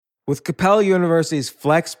With Capella University's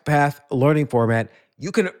FlexPath learning format, you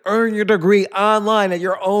can earn your degree online at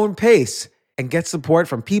your own pace and get support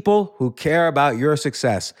from people who care about your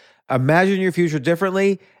success. Imagine your future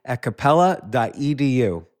differently at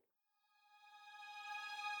capella.edu.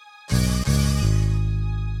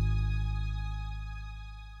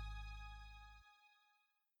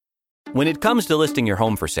 When it comes to listing your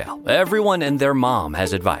home for sale, everyone and their mom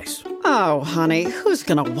has advice. Oh, honey, who's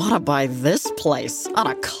gonna want to buy this place? On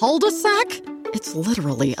a cul-de-sac? It's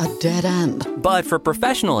literally a dead end. But for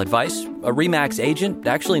professional advice, a RE/MAX agent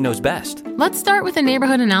actually knows best. Let's start with a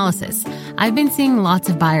neighborhood analysis. I've been seeing lots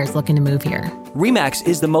of buyers looking to move here. RE/MAX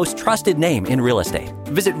is the most trusted name in real estate.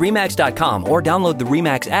 Visit RE/MAX.com or download the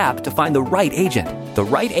RE/MAX app to find the right agent. The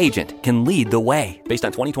right agent can lead the way. Based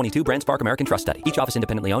on 2022 BrandSpark American Trust Study. Each office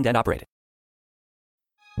independently owned and operated.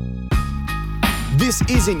 This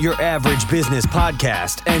isn't your average business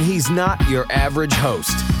podcast, and he's not your average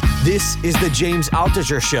host. This is the James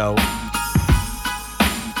Altucher Show.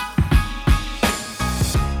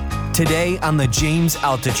 Today on the James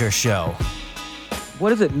Altucher Show.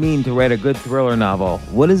 What does it mean to write a good thriller novel?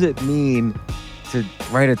 What does it mean to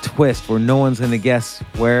write a twist where no one's going to guess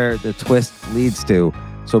where the twist leads to?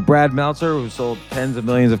 So Brad Meltzer, who sold tens of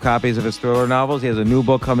millions of copies of his thriller novels, he has a new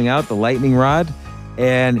book coming out, The Lightning Rod,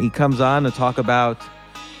 and he comes on to talk about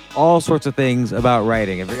all sorts of things about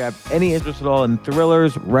writing. If you have any interest at all in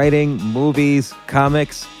thrillers, writing, movies,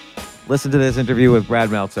 comics, listen to this interview with Brad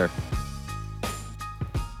Meltzer.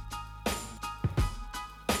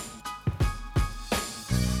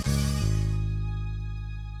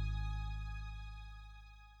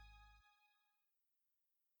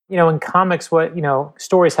 In comics,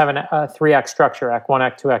 stories have a 3-act structure, act 1,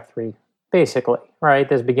 act 2, act 3, basically, right?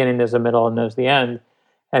 There's beginning, there's a middle, and there's the end.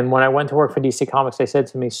 And when I went to work for DC Comics, they said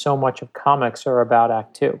to me, so much of comics are about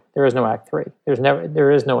act 2. There is no act 3.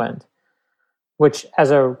 There is no end. Which,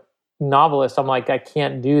 as a novelist, I'm like, I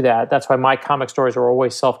can't do that. That's why my comic stories are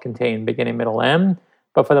always self-contained, beginning, middle, end.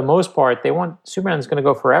 But for the most part, they want Superman's going to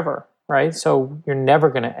go forever, right? So you're never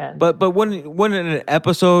going to end. But wouldn't an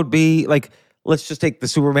episode be like? Let's just take the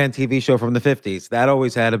Superman TV show from the 50s. That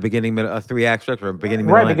always had a beginning, a 3-act structure, a beginning,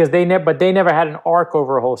 middle, right? end. Because they never had an arc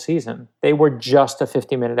over a whole season. They were just a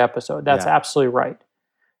 50-minute episode. That's absolutely right.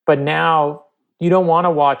 But now you don't want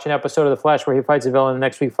to watch an episode of The Flash where he fights a villain and the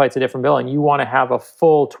next week fights a different villain. You want to have a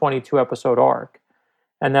full 22-episode arc,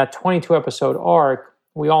 and that 22-episode arc,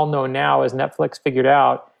 we all know now, as Netflix figured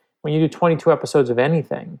out, when you do 22 episodes of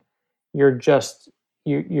anything, you're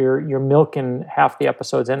milking half the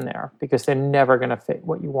episodes in there because they're never going to fit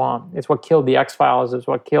what you want. It's what killed the X-Files. It's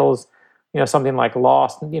what kills, something like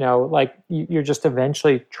Lost. You're just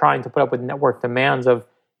eventually trying to put up with network demands of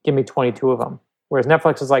give me 22 of them. Whereas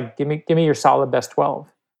Netflix is like, give me your solid best 12.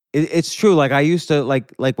 It's true. Like I used to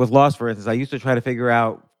like with Lost, for instance, I used to try to figure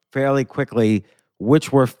out fairly quickly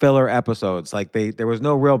which were filler episodes. Like there was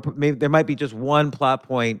no real. Maybe there might be just one plot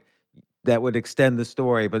point that would extend the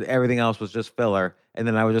story, but everything else was just filler. And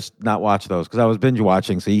then I would just not watch those because I was binge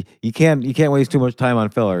watching. So you can't waste too much time on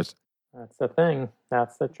fillers. That's the thing.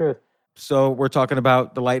 That's the truth. So we're talking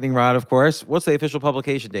about The Lightning Rod, of course. What's the official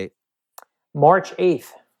publication date? March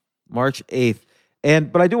 8th. March 8th.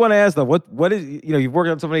 But I do want to ask though, what is, you've worked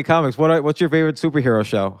on so many comics. What's your favorite superhero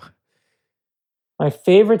show? My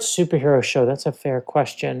favorite superhero show, that's a fair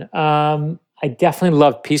question. I definitely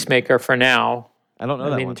love Peacemaker for now. I don't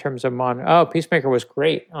know that one. In terms of Peacemaker was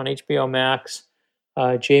great on HBO Max.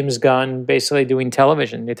 James Gunn basically doing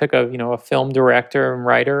television. They took a film director and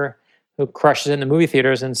writer who crushes it in the movie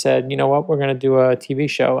theaters and said, you know what, we're going to do a TV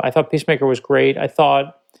show. I thought Peacemaker was great.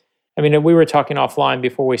 We were talking offline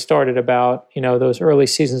before we started about, those early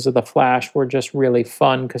seasons of The Flash were just really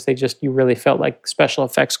fun because you really felt like special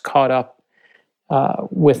effects caught up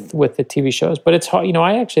with the TV shows. But it's hard.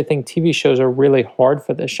 I actually think TV shows are really hard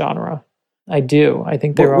for this genre. I do. I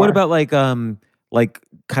think there are. What about like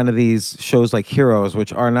kind of these shows like Heroes,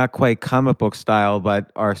 which are not quite comic book style,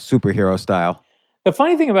 but are superhero style? The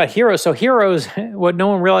funny thing about Heroes, what no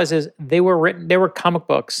one realizes, they were comic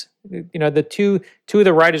books. The two of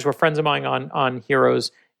the writers were friends of mine on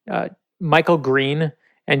Heroes, Michael Green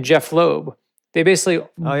and Jeff Loeb. They basically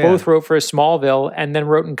both wrote for Smallville and then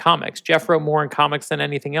wrote in comics. Jeff wrote more in comics than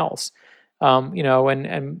anything else.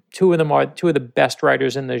 And two of them are two of the best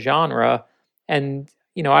writers in the genre. And,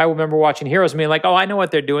 I remember watching Heroes and being like, oh, I know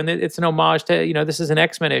what they're doing. It's an homage to, this is an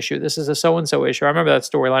X-Men issue. This is a so-and-so issue. I remember that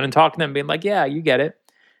storyline and talking to them being like, yeah, you get it.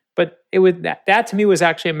 But it was that to me was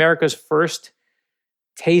actually America's first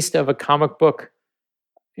taste of a comic book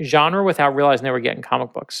genre without realizing they were getting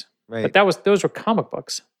comic books. Right. But those were comic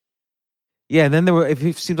books. Yeah, and then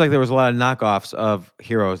it seems like there was a lot of knockoffs of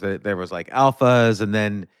heroes. That there was like alphas, and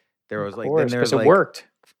then there was Of like then course, there's because it like worked.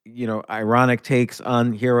 ironic takes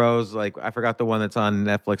on heroes. Like I forgot the one that's on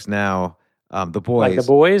Netflix now. The Like The Boys.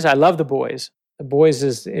 Boys, I love The Boys. The Boys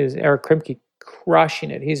is Eric Kripke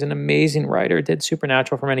crushing it. He's an amazing writer. Did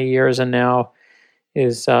Supernatural for many years, and now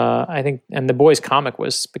is I think. And The Boys comic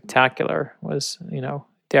was spectacular. Was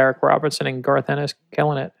Derek Robertson and Garth Ennis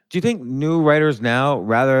killing it. Do you think new writers now,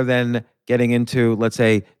 rather than getting into, let's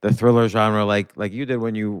say, the thriller genre like you did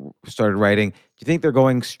when you started writing, do you think they're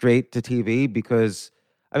going straight to TV? Because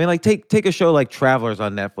I mean, like take a show like Travelers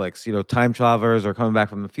on Netflix. Time travelers are coming back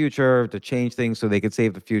from the future to change things so they could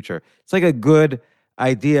save the future. It's like a good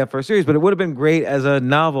idea for a series, but it would have been great as a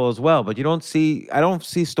novel as well. But I don't see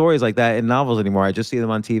stories like that in novels anymore. I just see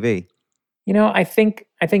them on TV. I think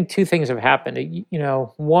two things have happened.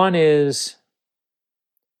 One is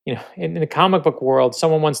in the comic book world,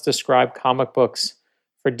 someone once described comic books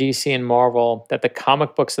for DC and Marvel that the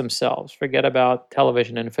comic books themselves, forget about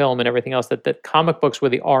television and film and everything else, that comic books were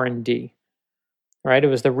the R&D, right? It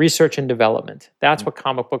was the research and development. That's what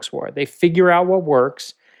comic books were. They figure out what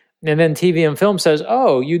works, and then TV and film says,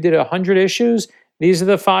 oh, you did 100 issues. These are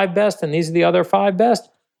the 5 best, and these are the other 5 best.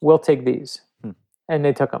 We'll take these. And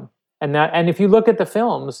they took them. And if you look at the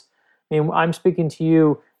films, I mean, I'm speaking to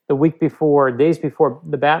you the week before, days before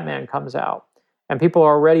the Batman comes out, and people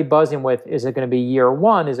are already buzzing with, is it going to be year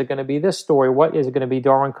one? Is it going to be this story? What is it going to be?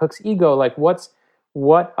 Darwin Cook's ego? Like,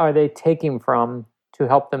 what are they taking from to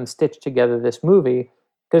help them stitch together this movie?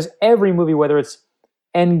 Because every movie, whether it's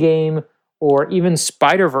Endgame or even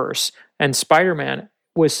Spider-Verse and Spider-Man,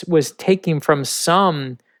 was taking from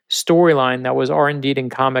some storyline that was R&D'd in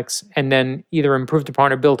comics and then either improved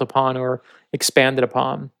upon or built upon or expanded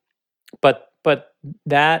upon. But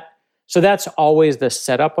that's always the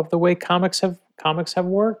setup of the way comics have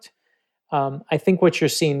worked. I think what you're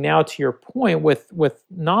seeing now, to your point, with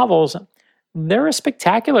novels, there are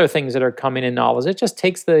spectacular things that are coming in novels. It just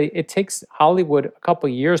takes Hollywood a couple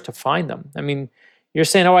of years to find them. I mean, you're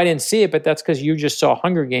saying, "Oh, I didn't see it," but that's because you just saw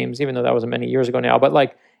Hunger Games, even though that was many years ago now.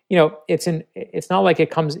 But it's not like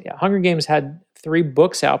it comes. Hunger Games had 3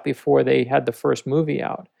 books out before they had the first movie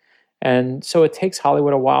out, and so it takes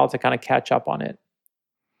Hollywood a while to kind of catch up on it.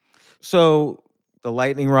 So the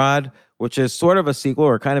Lightning Rod, which is sort of a sequel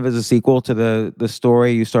or kind of is a sequel to the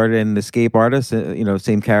story you started in Escape Artist,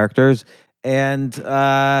 same characters. And,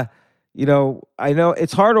 I know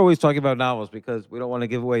it's hard always talking about novels because we don't want to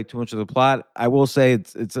give away too much of the plot. I will say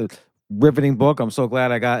it's a riveting book. I'm so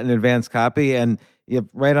glad I got an advanced copy. And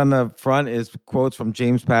right on the front is quotes from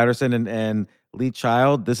James Patterson and Lee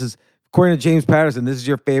Child. This is, according to James Patterson, this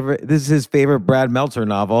is his favorite Brad Meltzer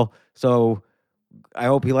novel. So I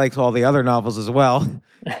hope he likes all the other novels as well.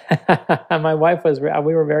 My wife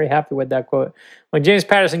we were very happy with that quote. When James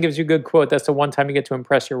Patterson gives you a good quote, that's the one time you get to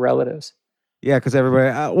impress your relatives. Yeah, because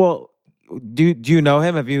everybody, do you know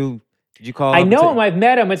him? Did you call him? I know him. I've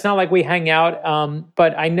met him. It's not like we hang out.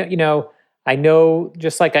 But I know,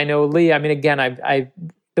 just like I know Lee. I mean, again,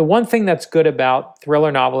 the one thing that's good about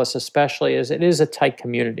thriller novelists especially is it is a tight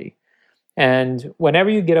community. And whenever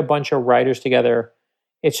you get a bunch of writers together,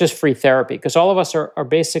 it's just free therapy because all of us are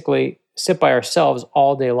basically sit by ourselves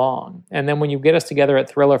all day long. And then when you get us together at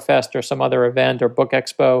Thriller Fest or some other event or Book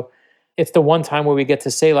Expo, it's the one time where we get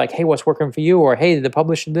to say like, hey, what's working for you? Or, hey, did the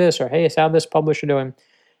publisher do this? Or, hey, how this publisher doing?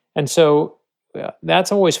 And so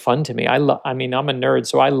that's always fun to me. I'm a nerd,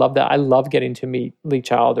 so I love that. I love getting to meet Lee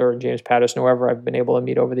Child or James Patterson, whoever I've been able to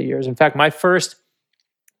meet over the years. In fact,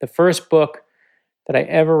 the first book that I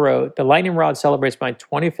ever wrote, The Lightning Rod, celebrates my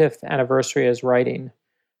 25th anniversary as writing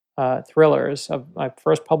thrillers of my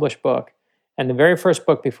first published book. And the very first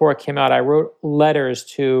book, before it came out, I wrote letters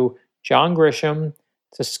to John Grisham,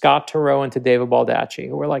 to Scott Turow, and to David Baldacci,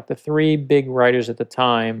 who were like the 3 big writers at the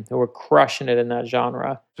time who were crushing it in that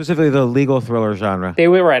genre. Specifically the legal thriller genre. They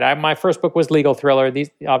were right. My first book was legal thriller.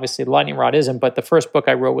 Obviously, Lightning Rod isn't, but the first book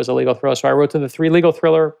I wrote was a legal thriller. So I wrote to the 3 legal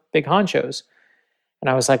thriller big honchos. And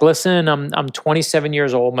I was like, listen, I'm 27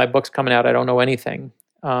 years old. My book's coming out. I don't know anything.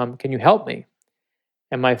 Can you help me?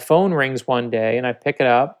 And my phone rings one day, and I pick it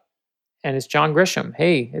up, and it's John Grisham.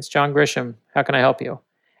 Hey, it's John Grisham. How can I help you?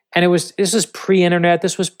 And this was pre-internet.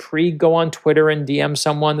 This was pre-go on Twitter and DM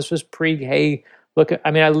someone. This was hey, look. I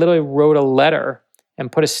literally wrote a letter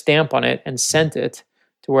and put a stamp on it and sent it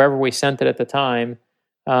to wherever we sent it at the time,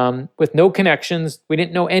 with no connections. We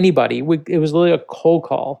didn't know anybody. It was literally a cold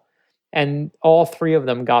call. And all 3 of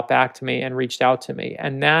them got back to me and reached out to me.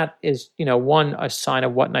 And that is, one, a sign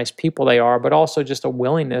of what nice people they are, but also just a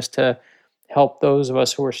willingness to, help those of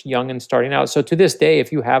us who are young and starting out. So to this day,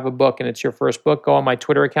 if you have a book and it's your first book, go on my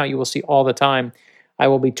Twitter account. You will see all the time. I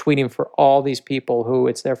will be tweeting for all these people who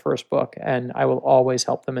it's their first book, and I will always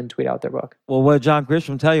help them and tweet out their book. Well, what did John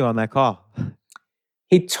Grisham tell you on that call?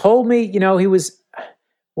 He told me,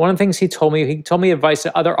 one of the things he told me advice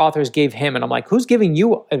that other authors gave him. And I'm like, who's giving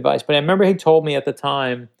you advice? But I remember he told me at the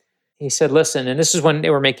time, he said, listen, and this is when they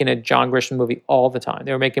were making a John Grisham movie all the time.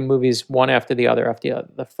 They were making movies one after the other,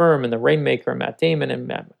 The Firm and The Rainmaker and Matt Damon and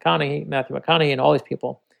Matthew McConaughey and all these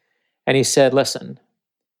people. And he said, listen,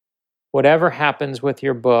 whatever happens with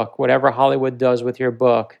your book, whatever Hollywood does with your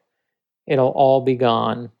book, it'll all be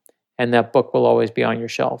gone. And that book will always be on your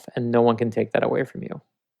shelf. And no one can take that away from you.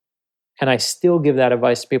 And I still give that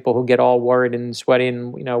advice to people who get all worried and sweaty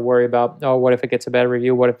and, worry about, oh, what if it gets a bad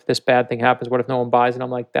review? What if this bad thing happens? What if no one buys it?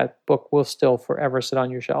 I'm like, that book will still forever sit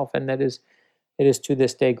on your shelf. And it is to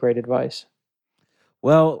this day great advice.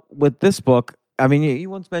 Well, with this book, I mean, you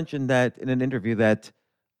once mentioned that in an interview that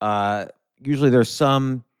usually there's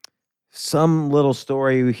some little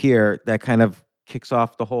story you hear that kind of kicks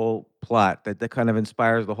off the whole plot, that kind of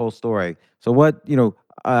inspires the whole story. So what,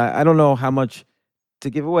 I don't know how much to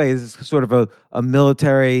give away. This is sort of a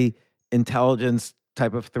military intelligence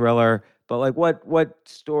type of thriller, but like what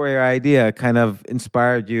story or idea kind of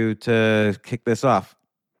inspired you to kick this off?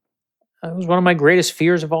 It was one of my greatest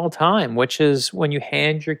fears of all time, which is when you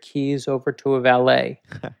hand your keys over to a valet.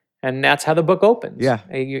 And that's how the book opens. Yeah.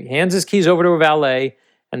 He hands his keys over to a valet,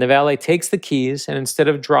 and the valet takes the keys, and instead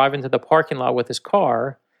of driving to the parking lot with his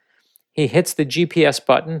car, he hits the GPS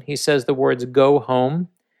button. He says the words, "Go home."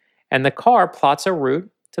 And the car plots a route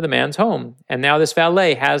to the man's home. And now this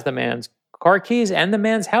valet has the man's car keys and the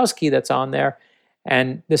man's house key that's on there.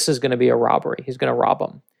 And this is going to be a robbery. He's going to rob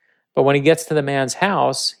him. But when he gets to the man's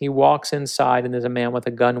house, he walks inside and there's a man with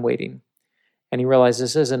a gun waiting. And he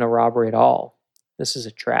realizes this isn't a robbery at all. This is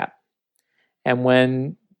a trap. And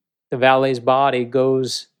when the valet's body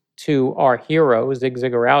goes to our hero, Zig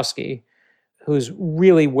Zagorowski, who's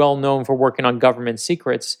really well known for working on government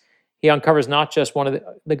secrets, he uncovers not just one of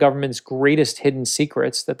the government's greatest hidden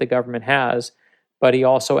secrets that the government has, but he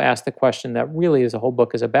also asked the question that really is the whole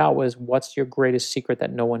book is about, was what's your greatest secret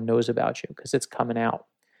that no one knows about you? Because it's coming out.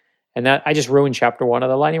 And that I just ruined chapter 1 of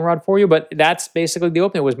The Lightning Rod for you, but that's basically the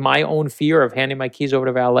opening. It was my own fear of handing my keys over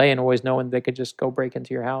to valet and always knowing they could just go break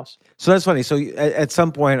into your house. So that's funny. So at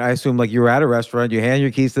some point, I assume like you were at a restaurant, you hand your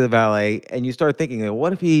keys to the valet, and you start thinking,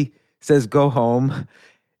 what if he says go home?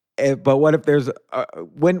 But what if there's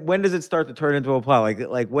when does it start to turn into a plot?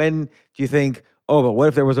 Like when do you think, oh, but what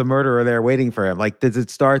if there was a murderer there waiting for him? Like, does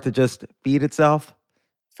it start to just feed itself?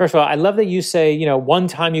 First of all, I love that you say, one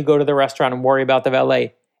time you go to the restaurant and worry about the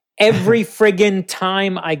valet. Every friggin'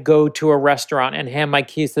 time I go to a restaurant and hand my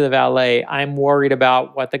keys to the valet, I'm worried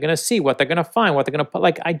about what they're going to see, what they're going to find, what they're going to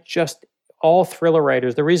put. All thriller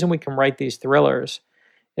writers, the reason we can write these thrillers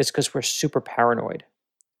is because we're super paranoid.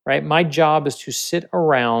 Right? My job is to sit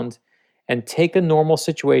around and take a normal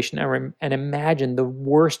situation and imagine the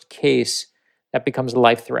worst case that becomes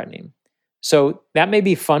life-threatening. So that may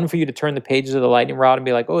be fun for you to turn the pages of The Lightning Rod and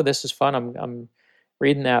be like, oh, this is fun. I'm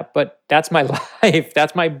reading that. But that's my life.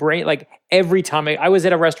 That's my brain. Like every time I was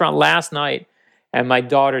at a restaurant last night and my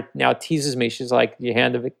daughter now teases me. She's like, you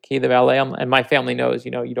hand the key to the valet. And my family knows,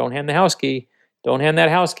 you don't hand the house key. Don't hand that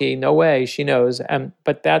house key. No way. She knows.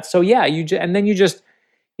 But that's, so yeah, and then you just,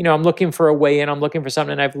 I'm looking for a way in, I'm looking for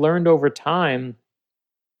something. And I've learned over time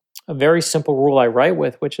a very simple rule I write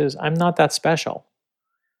with, which is I'm not that special.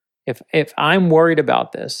 If I'm worried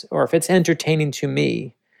about this, or if it's entertaining to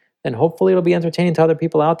me, then hopefully it'll be entertaining to other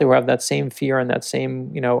people out there who have that same fear and that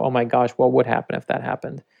same, oh my gosh, what would happen if that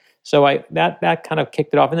happened? So that kind of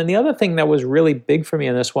kicked it off. And then the other thing that was really big for me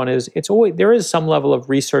in this one is there is some level of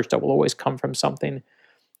research that will always come from something.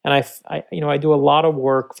 And I do a lot of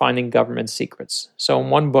work finding government secrets. So in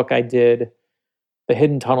one book, I did the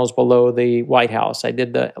hidden tunnels below the White House. I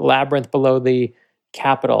did the labyrinth below the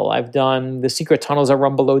Capitol. I've done the secret tunnels that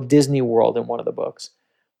run below Disney World in one of the books.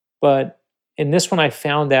 But in this one, I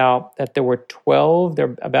found out that there were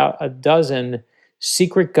about a dozen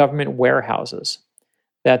secret government warehouses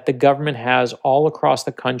that the government has all across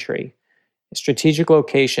the country, strategic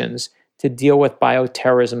locations to deal with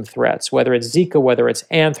bioterrorism threats, whether it's Zika, whether it's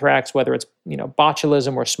anthrax, whether it's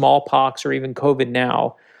botulism or smallpox or even COVID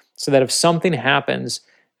now, so that if something happens,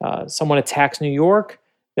 someone attacks New York,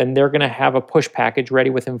 then they're going to have a push package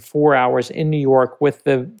ready within 4 hours in New York with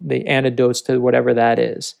the antidotes to whatever that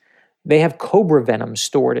is. They have cobra venom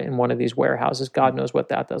stored in one of these warehouses. God knows what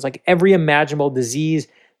that does. Like every imaginable disease,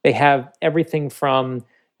 they have everything from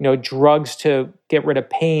drugs to get rid of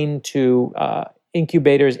pain to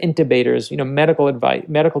incubators, intubators,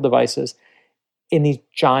 medical devices in these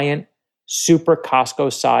giant, super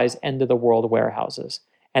Costco-sized end-of-the-world warehouses.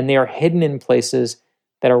 And they are hidden in places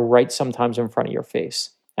that are right sometimes in front of your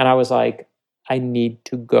face. And I was like, I need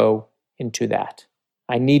to go into that.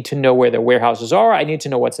 I need to know where the warehouses are. I need to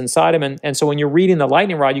know what's inside them. And so when you're reading The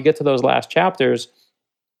Lightning Rod, you get to those last chapters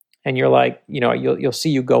and you're like, you'll see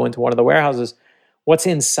you go into one of the warehouses. What's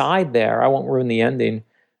inside there, I won't ruin the ending,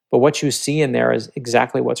 but what you see in there is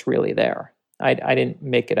exactly what's really there. I didn't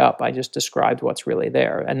make it up. I just described what's really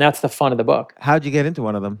there. And that's the fun of the book. How'd you get into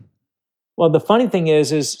one of them? Well, the funny thing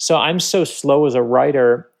is so I'm so slow as a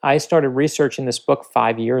writer. I started researching this book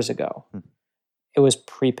 5 years ago. It was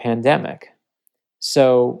pre-pandemic.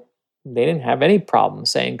 So they didn't have any problem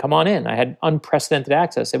saying, come on in. I had unprecedented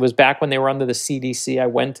access. It was back when they were under the CDC. I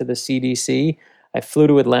went to the CDC. I flew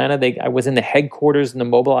to Atlanta. I was in the headquarters in the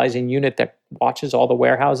mobilizing unit that watches all the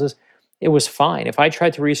warehouses. It was fine. If I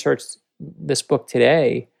tried to research this book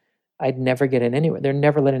today, I'd never get in anywhere. They're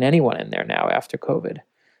never letting anyone in there now after COVID.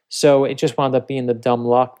 So it just wound up being the dumb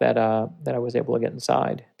luck that I was able to get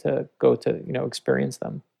inside to go to, experience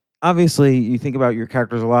them. Obviously, you think about your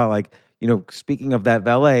characters a lot, like, speaking of that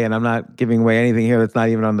valet, and I'm not giving away anything here that's not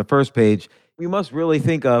even on the first page, we must really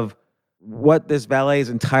think of what this valet's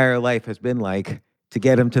entire life has been like to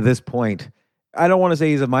get him to this point. I don't want to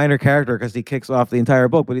say he's a minor character because he kicks off the entire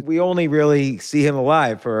book, but we only really see him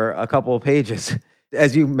alive for a couple of pages,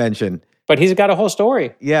 as you mentioned. But he's got a whole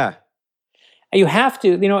story. Yeah. You have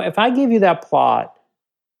to, if I give you that plot,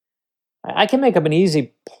 I can make up an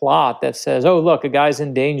easy plot that says, oh, look, a guy's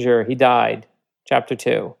in danger. He died. Chapter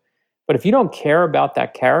 2. But if you don't care about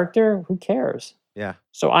that character, who cares? Yeah.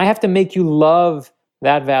 So I have to make you love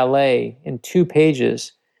that valet in 2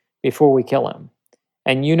 pages before we kill him.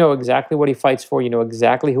 And you know exactly what he fights for. You know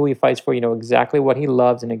exactly who he fights for. You know exactly what he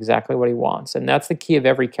loves and exactly what he wants. And that's the key of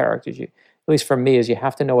every character. At least for me, is you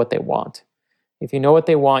have to know what they want. If you know what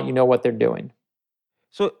they want, you know what they're doing.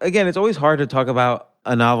 So again, it's always hard to talk about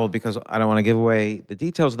a novel because I don't want to give away the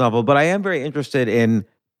details of the novel, but I am very interested in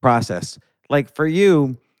process. Like for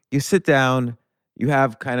you sit down, you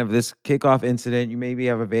have kind of this kickoff incident, you maybe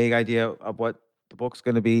have a vague idea of what the book's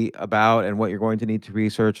going to be about and what you're going to need to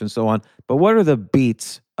research and so on. But what are the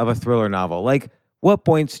beats of a thriller novel? Like what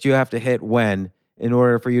points do you have to hit when in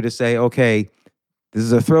order for you to say, okay, this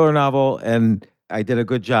is a thriller novel and I did a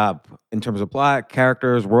good job in terms of plot,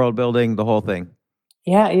 characters, world building, the whole thing?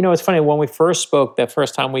 Yeah, it's funny. When we first spoke, that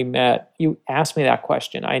first time we met, you asked me that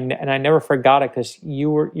question, and I never forgot it because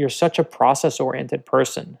you're such a process-oriented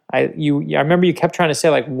person. I remember you kept trying to say,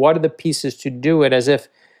 like, what are the pieces to do it, as if,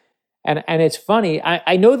 and it's funny.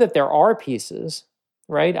 I know that there are pieces,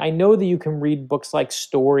 right? I know that you can read books like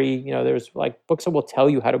Story. There's like books that will tell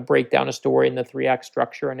you how to break down a story in the 3-act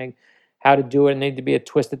structure and how to do it, and there need to be a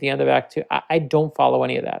twist at the end of Act 2. I don't follow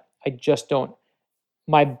any of that. I just don't.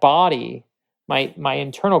 My body. My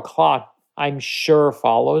internal clock, I'm sure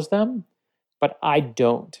follows them, but I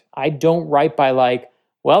don't. I don't write by like,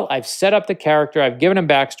 well, I've set up the character, I've given him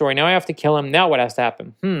backstory, now I have to kill him, now what has to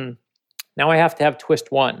happen? Now I have to have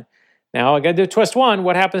twist 1. Now I got to do twist 1,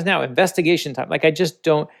 what happens now? Investigation time. Like I just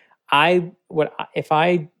don't, my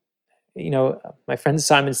friend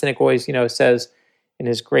Simon Sinek always, says in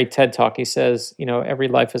his great TED Talk, he says, every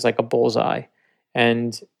life is like a bullseye.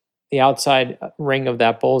 And the outside ring of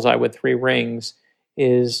that bullseye with 3 rings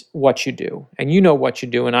is what you do. And you know what you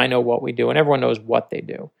do, and I know what we do, and everyone knows what they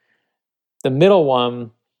do. The middle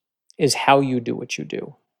one is how you do what you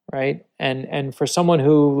do, right? And for someone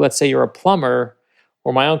who, let's say you're a plumber,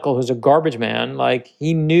 or my uncle who's a garbage man, like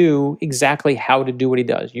he knew exactly how to do what he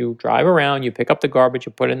does. You drive around, you pick up the garbage,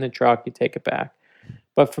 you put it in the truck, you take it back.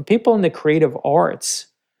 But for people in the creative arts,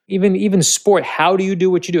 even sport, how do you do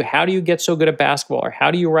what you do? How do you get so good at basketball? Or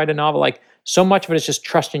how do you write a novel? Like so much of it is just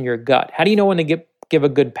trusting your gut. How do you know when to give a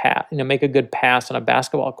good pass, make a good pass on a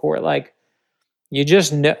basketball court? Like you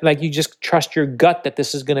just know, like you just trust your gut that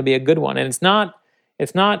this is going to be a good one. And it's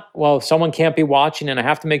not, well, someone can't be watching and I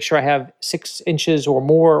have to make sure I have 6 inches or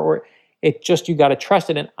more, or it just, you got to trust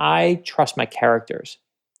it. And I trust my characters.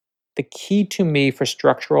 The key to me for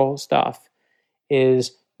structural stuff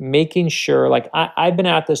is making sure, like I've been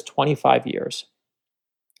at this 25 years.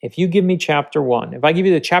 If you give me chapter 1, if I give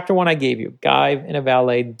you the chapter 1 I gave you, guy in a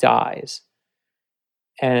valet dies,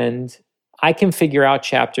 and I can figure out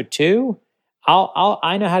chapter 2,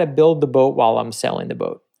 I know how to build the boat while I'm sailing the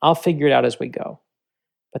boat. I'll figure it out as we go.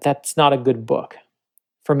 But that's not a good book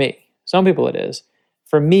for me. Some people it is.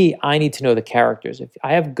 For me, I need to know the characters. If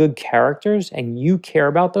I have good characters and you care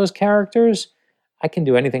about those characters, I can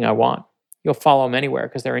do anything I want. You'll follow them anywhere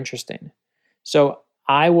because they're interesting. So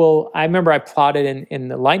I remember I plotted in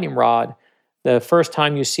the Lightning Rod, the first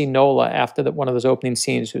time you see Nola after one of those opening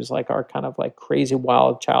scenes, who's like our kind of like crazy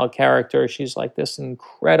wild child character. She's like this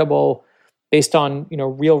incredible, based on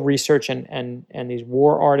real research and these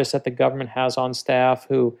war artists that the government has on staff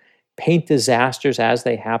who paint disasters as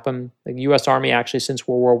they happen. The U.S. Army actually since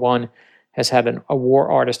World War I has had a war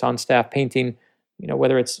artist on staff painting,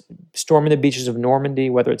 whether it's storming the beaches of Normandy,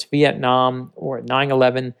 whether it's Vietnam or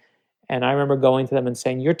 9/11. And I remember going to them and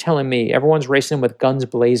saying, "You're telling me everyone's racing with guns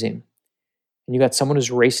blazing, and you got someone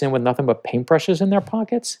who's racing with nothing but paintbrushes in their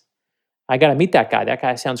pockets? I got to meet that guy. That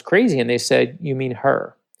guy sounds crazy." And they said, "You mean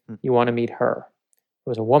her. You want to meet her." It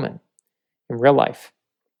was a woman in real life.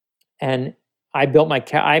 And I built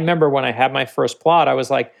I remember when I had my first plot, I was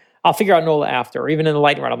like, I'll figure out Nola after, or even in the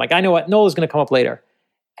Lightning Rod. I'm like, I know what, Nola's going to come up later.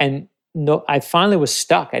 And no, I finally was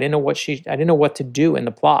stuck. I didn't know what to do in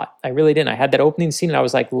the plot. I really didn't. I had that opening scene and I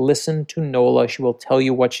was like, listen to Nola. She will tell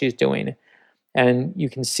you what she's doing. And you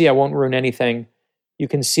can see, I won't ruin anything. You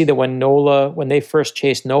can see that when they first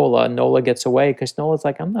chase Nola gets away because Nola's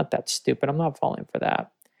like, I'm not that stupid. I'm not falling for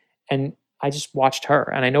that. And I just watched her.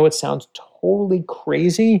 And I know it sounds totally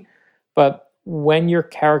crazy, but when your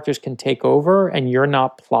characters can take over and you're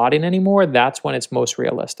not plotting anymore, that's when it's most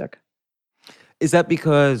realistic. Is that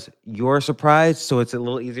because you're surprised, so it's a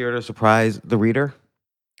little easier to surprise the reader?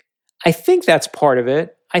 I think that's part of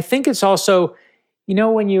it. I think it's also,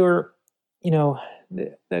 when you're,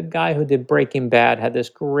 the guy who did Breaking Bad had this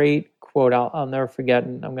great quote I'll never forget,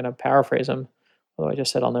 and I'm going to paraphrase him, although I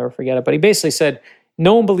just said I'll never forget it. But he basically said,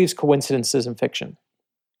 no one believes coincidences in fiction.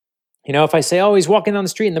 If I say, oh, he's walking down the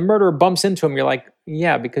street and the murderer bumps into him, you're like,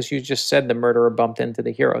 yeah, because you just said the murderer bumped into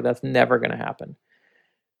the hero. That's never going to happen.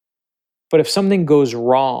 But if something goes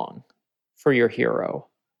wrong for your hero,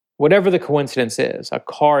 whatever the coincidence is, a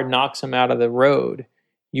car knocks him out of the road,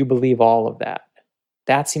 you believe all of that.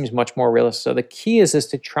 That seems much more realistic. So the key is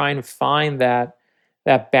to try and find that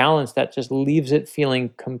balance that just leaves it feeling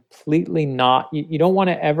completely not, you don't want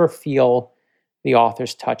to ever feel the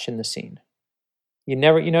author's touch in the scene. You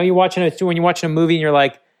never, you're watching when you're watching a movie and you're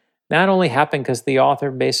like, that only happened because the author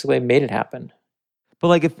basically made it happen. But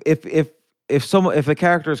like if a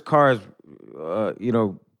character's car is,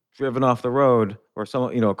 driven off the road, or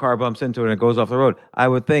a car bumps into it and it goes off the road, I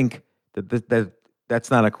would think that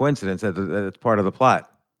that's not a coincidence. That it's part of the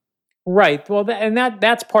plot. Right. Well,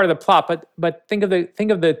 that's part of the plot. But think of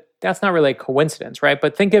the that's not really a coincidence, right?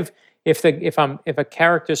 But think of if a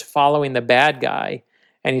character's following the bad guy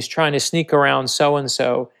and he's trying to sneak around so and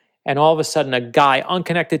so, and all of a sudden a guy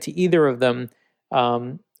unconnected to either of them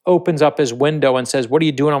opens up his window and says, "What are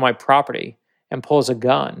you doing on my property?" and pulls a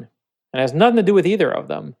gun. And it has nothing to do with either of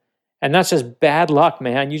them. And that's just bad luck,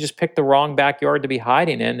 man. You just picked the wrong backyard to be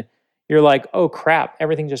hiding in. You're like, oh crap,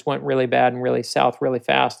 everything just went really bad and really south really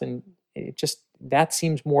fast. And that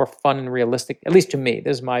seems more fun and realistic, at least to me.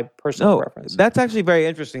 This is my personal preference. That's actually very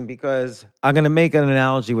interesting because I'm going to make an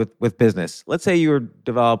analogy with business. Let's say you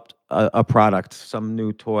developed a product, some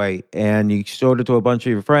new toy, and you showed it to a bunch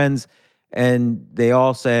of your friends, and they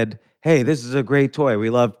all said, hey, this is a great toy. We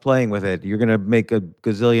love playing with it. You're going to make $1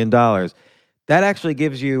 gazillion. That actually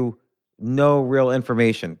gives you no real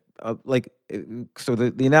information. So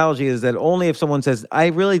the analogy is that only if someone says, I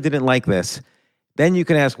really didn't like this, then you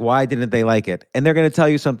can ask, why didn't they like it? And they're going to tell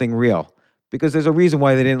you something real because there's a reason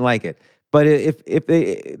why they didn't like it. But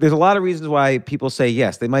there's a lot of reasons why people say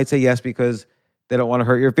yes. They might say yes because they don't want to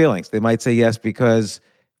hurt your feelings. They might say yes because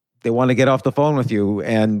they want to get off the phone with you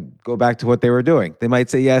and go back to what they were doing. They might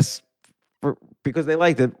say yes because they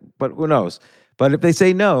liked it, but who knows? But if they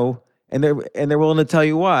say no, and they're willing to tell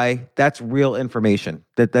you why, that's real information.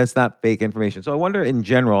 That's not fake information. So I wonder, in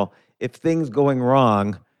general, if things going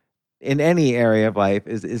wrong in any area of life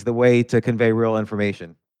is the way to convey real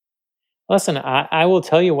information. Listen, I will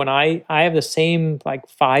tell you, when I have the same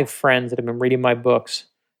 5 friends that have been reading my books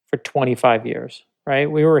for 25 years, right?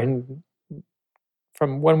 We were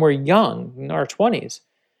from when we're young, in our 20s.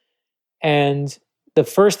 And the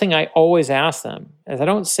first thing I always ask them is, I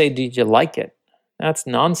don't say, did you like it? That's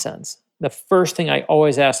nonsense. The first thing I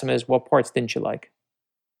always ask them is, what parts didn't you like?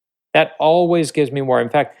 That always gives me more. In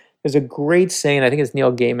fact, there's a great saying, I think it's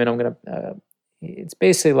Neil Gaiman. It's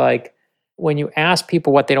basically like, when you ask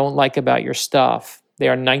people what they don't like about your stuff, they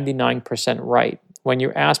are 99% right. When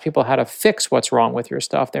you ask people how to fix what's wrong with your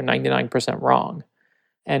stuff, they're 99% wrong.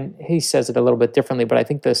 And he says it a little bit differently, but I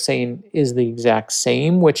think the saying is the exact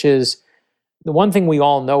same, which is, the one thing we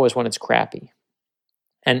all know is when it's crappy.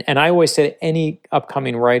 And I always say to any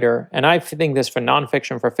upcoming writer, and I think this for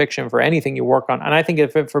nonfiction, for fiction, for anything you work on, and I think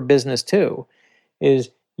it for business too,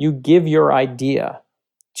 is you give your idea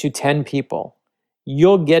to 10 people,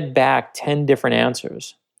 you'll get back 10 different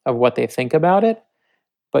answers of what they think about it,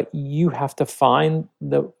 but you have to find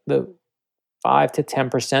the 5 to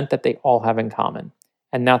 10% that they all have in common.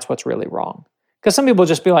 And that's what's really wrong. Because some people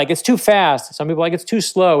just be like, it's too fast. Some people are like, it's too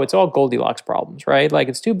slow. It's all Goldilocks problems, right? Like,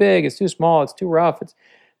 it's too big, it's too small, it's too rough.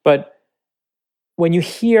 But when you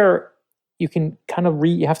hear, you can kind of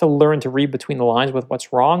read, you have to learn to read between the lines with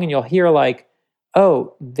what's wrong. And you'll hear like,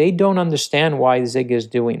 oh, they don't understand why Zig is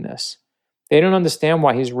doing this. They don't understand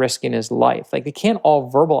why he's risking his life. Like, they can't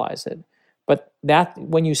all verbalize it. But that,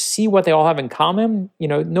 when you see what they all have in common,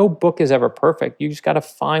 no book is ever perfect. You just got to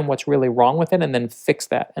find what's really wrong with it and then fix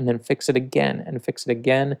that and then fix it again and fix it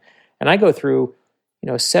again. And I go through,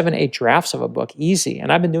 7, 8 drafts of a book easy.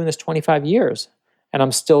 And I've been doing this 25 years. And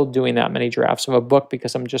I'm still doing that many drafts of a book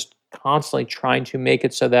because I'm just constantly trying to make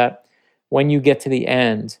it so that when you get to the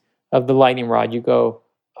end of the lightning rod, you go,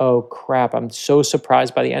 oh crap, I'm so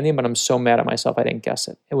surprised by the ending, but I'm so mad at myself I didn't guess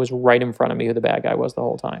it. It was right in front of me who the bad guy was the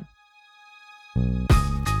whole time.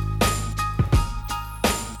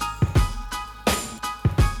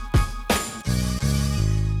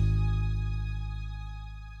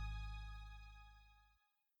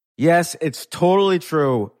 Yes, it's totally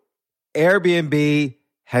true. Airbnb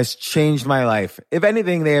has changed my life. If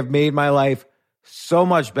anything, they have made my life so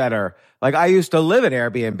much better. Like, I used to live in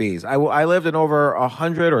Airbnbs. I lived in over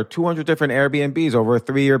 100 or 200 different Airbnbs over a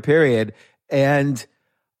 3-year period, and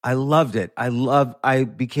I loved it. I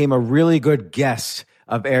became a really good guest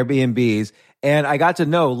of Airbnbs, and I got to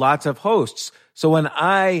know lots of hosts. So when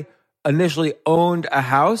I initially owned a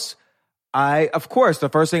house, of course, the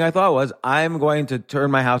first thing I thought was, I'm going to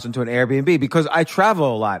turn my house into an Airbnb because I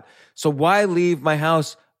travel a lot. So why leave my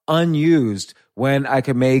house unused when I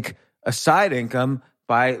can make a side income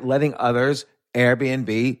by letting others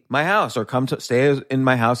Airbnb my house or come to stay in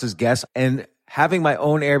my house as guests? And having my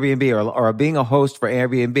own Airbnb or being a host for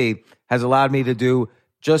Airbnb has allowed me to do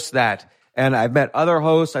just that. And I've met other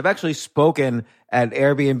hosts. I've actually spoken at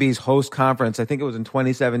Airbnb's host conference. I think it was in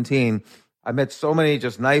 2017. I met so many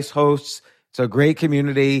just nice hosts. It's a great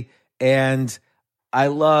community. And I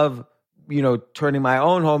love, turning my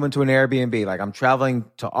own home into an Airbnb. Like, I'm traveling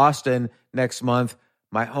to Austin next month.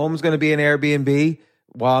 My home's going to be an Airbnb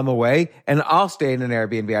while I'm away, and I'll stay in an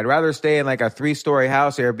Airbnb. I'd rather stay in like a 3-story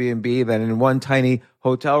house Airbnb than in one tiny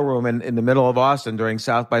hotel room in the middle of Austin during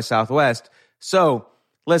South by Southwest. So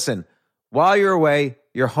listen, while you're away,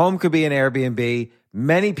 your home could be an Airbnb.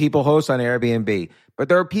 Many people host on Airbnb, but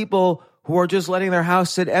there are people who are just letting their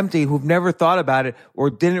house sit empty, who've never thought about it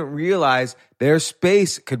or didn't realize their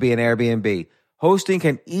space could be an Airbnb. Hosting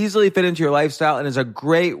can easily fit into your lifestyle and is a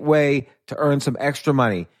great way to earn some extra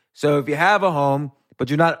money. So if you have a home,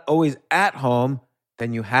 but you're not always at home,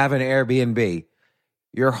 then you have an Airbnb.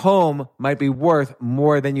 Your home might be worth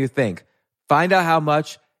more than you think. Find out how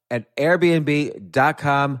much at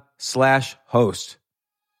airbnb.com/host.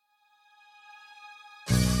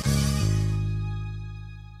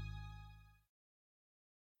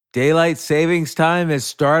 Daylight savings time is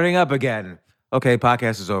starting up again. Okay,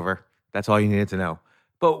 podcast is over. That's all you needed to know.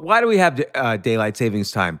 But why do we have daylight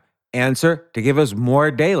savings time? Answer: to give us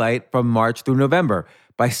more daylight from March through November.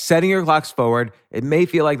 By setting your clocks forward, it may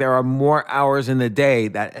feel like there are more hours in the day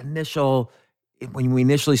when we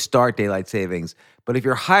initially start daylight savings. But if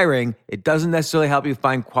you're hiring, it doesn't necessarily help you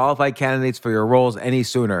find qualified candidates for your roles any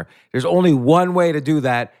sooner. There's only one way to do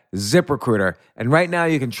that: ZipRecruiter. And right now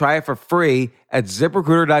you can try it for free at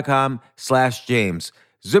ZipRecruiter.com/James.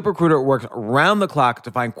 ZipRecruiter works around the clock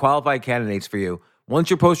to find qualified candidates for you.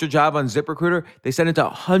 Once you post your job on ZipRecruiter, they send it to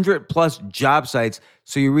 100 plus job sites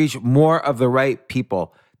so you reach more of the right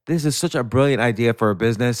people. This is such a brilliant idea for a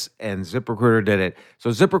business, and ZipRecruiter did it.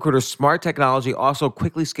 So ZipRecruiter's smart technology also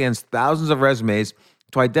quickly scans thousands of resumes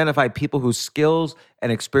to identify people whose skills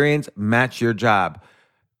and experience match your job.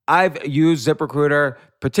 I've used ZipRecruiter,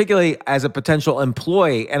 particularly as a potential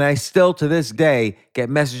employee, and I still to this day get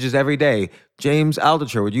messages every day. James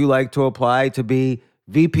Altucher, would you like to apply to be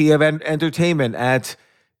VP of Entertainment at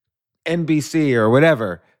NBC or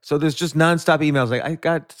whatever? So there's just nonstop emails. Like, I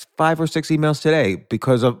got 5 or 6 emails today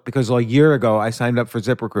because a year ago I signed up for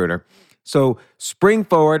ZipRecruiter. So spring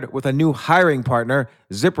forward with a new hiring partner,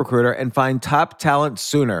 ZipRecruiter, and find top talent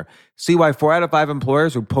sooner. See why 4 out of 5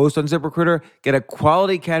 employers who post on ZipRecruiter get a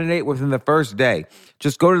quality candidate within the first day.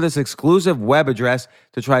 Just go to this exclusive web address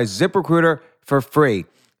to try ZipRecruiter for free.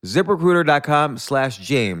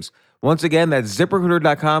 ZipRecruiter.com/James. Once again, that's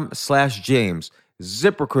ZipRecruiter.com/James.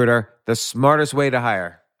 ZipRecruiter, the smartest way to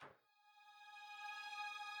hire.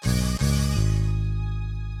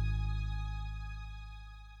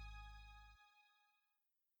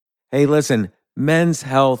 Hey, listen, men's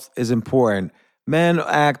health is important, Men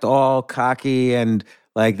act all cocky and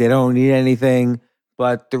like they don't need anything.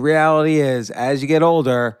 But the reality is, as you get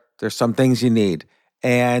older, there's some things you need.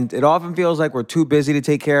 And it often feels like we're too busy to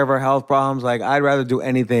take care of our health problems. Like, I'd rather do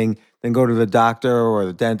anything than go to the doctor or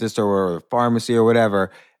the dentist or the pharmacy or whatever.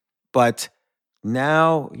 But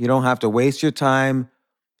now you don't have to waste your time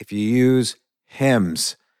if you use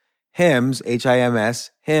HIMS. HIMS, HIMS,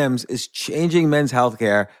 HIMS is changing men's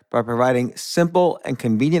healthcare by providing simple and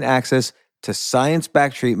convenient access to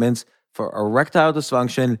science-backed treatments for erectile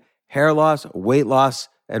dysfunction, hair loss, weight loss,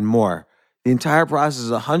 and more. The entire process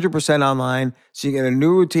is 100% online, so you get a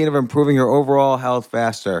new routine of improving your overall health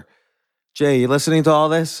faster. Jay, you listening to all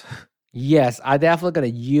this? Yes, I definitely gonna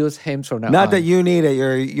use him from now Not on. that you need it.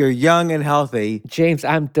 You're young and healthy. James,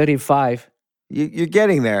 I'm 35. You're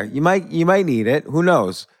getting there. You might need it. Who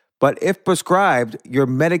knows? But if prescribed, your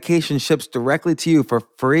medication ships directly to you for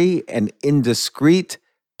free and in discreet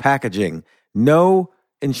packaging. No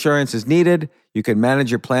insurance is needed. You can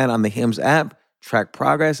manage your plan on the HIMS app, track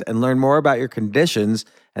progress, and learn more about your conditions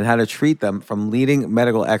and how to treat them from leading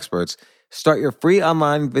medical experts. Start your free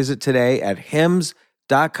online visit today at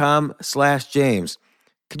hims.com/James.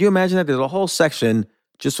 Could you imagine that? There's a whole section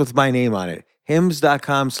just with my name on it.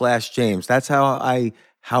 hims.com/James. That's how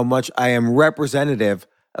much I am representative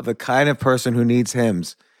of the kind of person who needs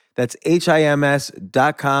HIMS. That's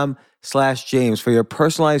hims.com/James for your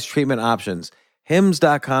personalized treatment options.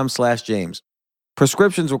 hims.com/James.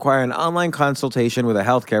 Prescriptions require an online consultation with a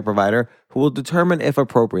healthcare provider who will determine if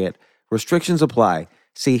appropriate. Restrictions apply.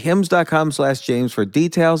 See hims.com/James for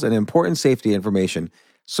details and important safety information.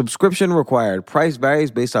 Subscription required. Price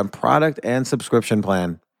varies based on product and subscription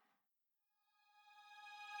plan.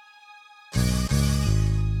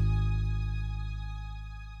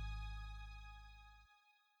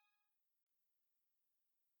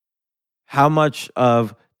 How much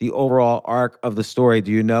of the overall arc of the story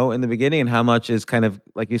do you know in the beginning, and how much is kind of,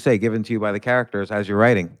 like you say, given to you by the characters as you're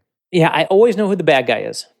writing? Yeah, I always know who the bad guy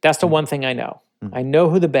is. That's the one thing I know. Mm. I know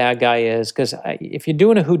who the bad guy is because if you're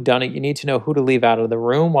doing a whodunit, you need to know who to leave out of the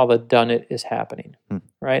room while the dunit is happening,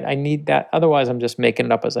 right? I need that. Otherwise, I'm just making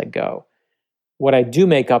it up as I go. What I do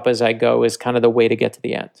make up as I go is kind of the way to get to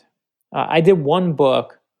the end. I did one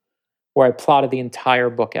book where I plotted the entire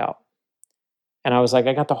book out. And I was like,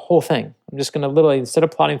 I got the whole thing. I'm just going to literally, instead of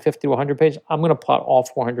plotting 50 to 100 pages, I'm going to plot all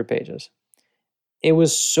 400 pages. It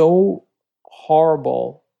was so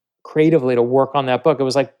horrible creatively to work on that book. It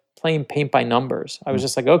was like playing paint by numbers. I was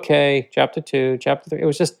just like, okay, chapter 2, chapter 3. It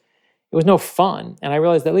was no fun. And I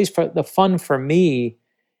realized that at least for the fun for me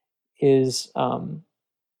is not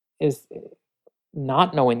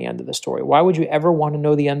knowing the end of the story. Why would you ever want to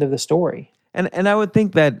know the end of the story? And I would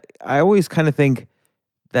think that, I always kind of think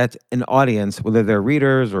that an audience, whether they're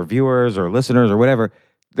readers or viewers or listeners or whatever,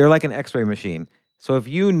 they're like an X-ray machine. So if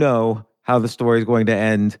you know how the story is going to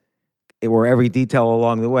end, or every detail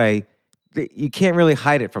along the way, you can't really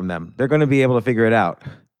hide it from them. They're going to be able to figure it out.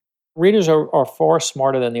 Readers are far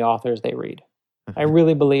smarter than the authors they read. I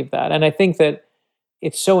really believe that. And I think that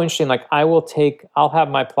it's so interesting. Like I'll have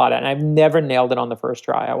my plot, and I've never nailed it on the first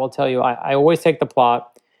try. I will tell you, I always take the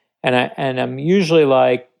plot, and I'm usually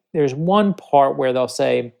like, there's one part where they'll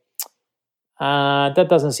say, that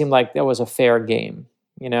doesn't seem like that was a fair game,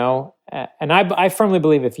 you know? And I firmly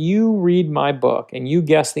believe if you read my book and you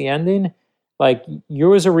guess the ending, like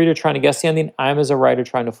you're as a reader trying to guess the ending, I'm as a writer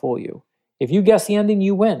trying to fool you. If you guess the ending,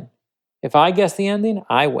 you win. If I guess the ending,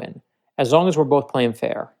 I win. As long as we're both playing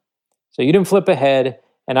fair. So you didn't flip ahead,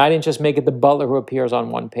 and I didn't just make it the butler who appears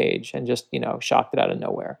on one page and just, shocked it out of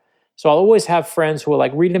nowhere. So I'll always have friends who will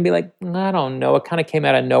like read it and be like, I don't know, it kind of came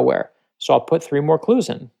out of nowhere. So I'll put 3 more clues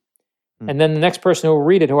in. And then the next person who will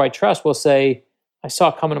read it, who I trust, will say, I saw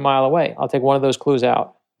it coming a mile away. I'll take one of those clues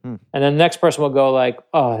out. And then the next person will go like,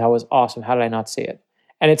 oh, that was awesome. How did I not see it?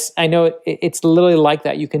 And I know it's literally like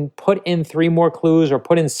that. You can put in 3 more clues or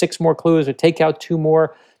put in 6 more clues or take out 2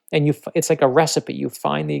 more. And it's like a recipe. You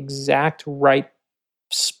find the exact right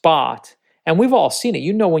spot. And we've all seen it.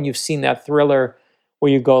 You know when you've seen that thriller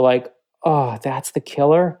where you go like, oh, that's the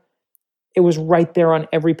killer. It was right there on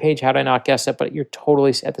every page. How did I not guess it? But you're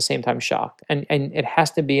totally at the same time shocked. And it has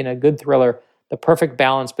to be in a good thriller, the perfect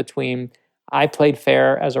balance between I played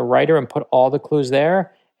fair as a writer and put all the clues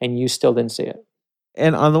there, and you still didn't see it.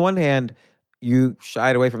 And on the one hand, you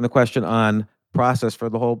shied away from the question on process for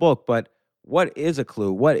the whole book, but what is a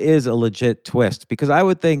clue? What is a legit twist? Because I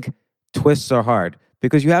would think twists are hard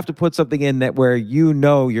because you have to put something in that where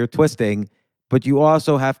you're twisting, but you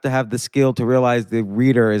also have to have the skill to realize the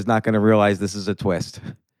reader is not going to realize this is a twist.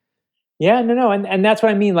 Yeah, no. And that's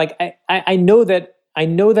what I mean. Like, I know that I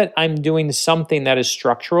know that I'm doing something that is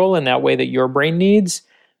structural in that way that your brain needs,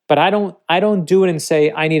 but I don't do it and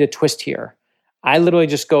say I need a twist here. I literally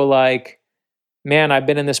just go like, man, I've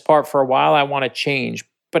been in this part for a while. I want to change.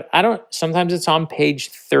 But I don't, sometimes it's on page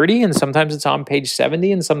 30 and sometimes it's on page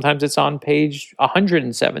 70 and sometimes it's on page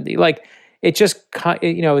 170. Like it just,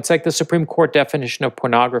 it's like the Supreme Court definition of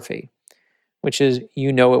pornography, which is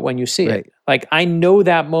you know it when you see it. Like I know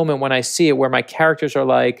that moment when I see it where my characters are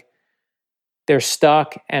like, they're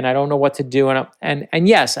stuck and I don't know what to do. And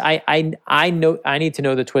yes, I know I need to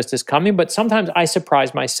know the twist is coming, but sometimes I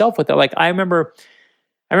surprise myself with it. Like I remember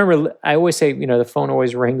I always say, the phone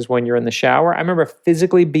always rings when you're in the shower. I remember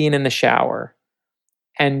physically being in the shower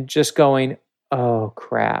and just going, oh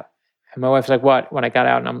crap. And my wife's like, what? When I got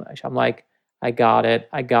out and I'm like, I got it.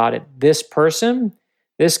 This person,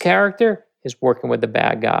 this character is working with the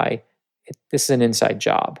bad guy. This is an inside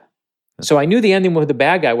job. So I knew the ending who the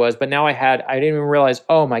bad guy was, but now I didn't even realize,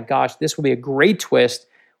 oh my gosh, this will be a great twist.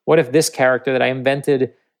 What if this character that I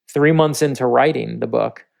invented 3 months into writing the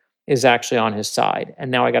book is actually on his side?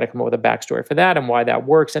 And now I got to come up with a backstory for that and why that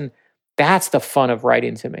works. And that's the fun of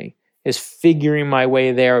writing to me, is figuring my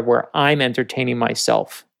way there where I'm entertaining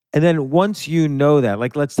myself. And then once you know that,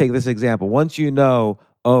 like let's take this example. Once you know,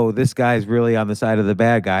 oh, this guy's really on the side of the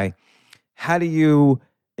bad guy, how do you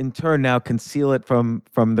in turn now conceal it from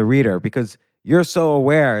the reader? Because you're so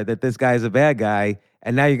aware that this guy's a bad guy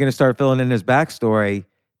and now you're going to start filling in his backstory.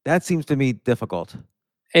 That seems to me difficult.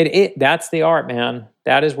 That's the art, man.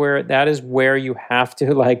 That is where you have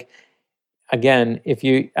to, like, again, if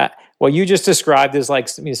you what you just described is like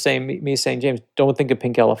me saying, James, don't think of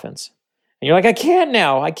pink elephants. And you're like, I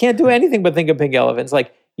can't do anything but think of pink elephants.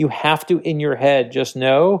 Like, you have to, in your head, just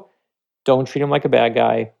know, don't treat him like a bad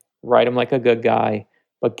guy, write him like a good guy,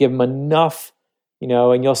 but give him enough,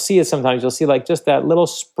 and you'll see it sometimes. You'll see like just that little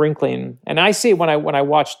sprinkling. And I see it when I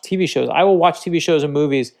watch TV shows. I will watch TV shows and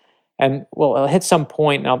movies, and I'll hit some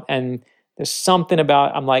point, and there's something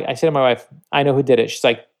about, I say to my wife, I know who did it. She's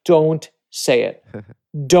like, don't say it.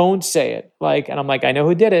 Don't say it. Like, and I'm like, I know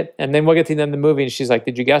who did it. And then we'll get to the end of the movie, and she's like,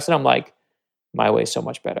 did you guess it? I'm like, my way is so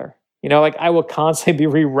much better. Like I will constantly be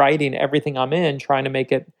rewriting everything I'm in, trying to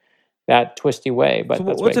make it that twisty way. But so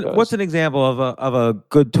that's what's an example of a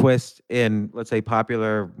good twist in, let's say,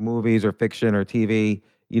 popular movies or fiction or TV,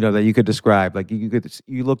 that you could describe? Like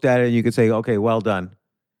you looked at it and you could say, okay, well done.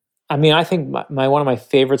 I mean, I think one of my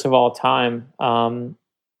favorites of all time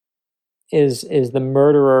is the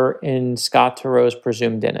murderer in Scott Turo's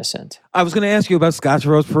Presumed Innocent. I was going to ask you about Scott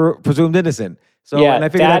Turo's Presumed Innocent. So, yeah, and I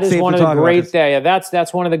figured that is one of the great. Yeah,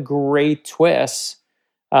 that's one of the great twists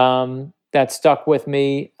that stuck with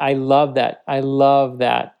me. I love that.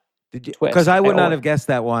 Twist. Because I would not have guessed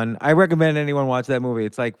that one. I recommend anyone watch that movie.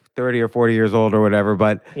 It's like 30 or 40 years old or whatever.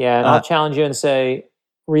 But yeah, and I'll challenge you and say,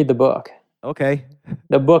 read the book. Okay.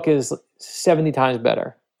 The book is 70 times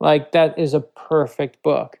better. Like, that is a perfect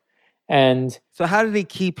book. And so how did he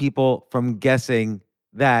keep people from guessing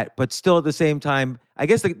that, but still at the same time, I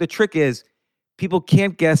guess the trick is people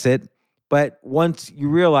can't guess it, but once you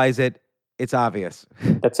realize it, it's obvious.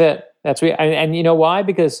 That's it. And you know why?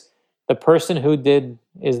 Because the person who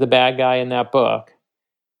is the bad guy in that book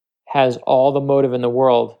has all the motive in the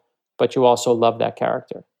world, but you also love that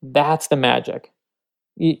character. That's the magic.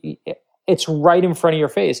 It's right in front of your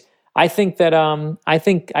face. I think that I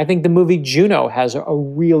think the movie Juno has a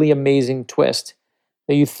really amazing twist.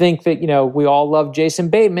 That you think that we all love Jason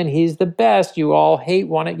Bateman, he's the best. You all hate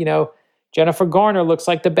Jennifer Garner looks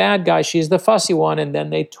like the bad guy, she's the fussy one, and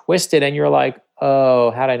then they twist it, and you're like,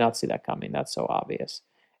 oh, how did I not see that coming? That's so obvious.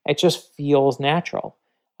 It just feels natural,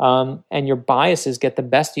 and your biases get the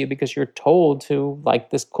best of you because you're told to like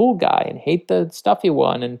this cool guy and hate the stuffy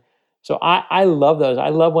one, and so I love those. I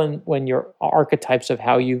love when your archetypes of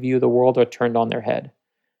how you view the world are turned on their head.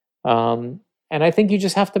 And I think you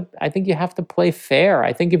just have to. I think you have to play fair.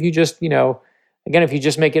 I think if you just, again, if you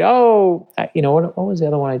just make it, what was the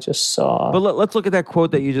other one I just saw? But let's look at that quote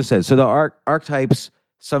that you just said. So the archetypes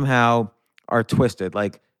somehow are twisted.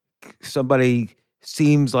 Like somebody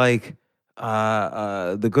seems like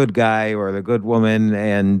the good guy or the good woman,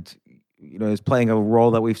 and is playing a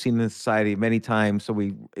role that we've seen in society many times. So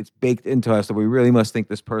it's baked into us that we really must think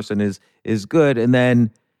this person is good, and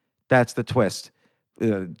then that's the twist.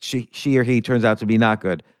 She or he turns out to be not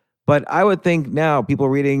good. But I would think now people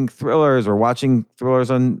reading thrillers or watching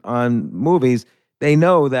thrillers on movies, they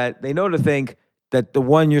know to think that the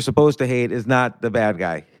one you're supposed to hate is not the bad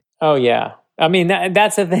guy. Oh yeah, I mean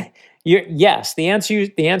that's the thing. Yes, the answer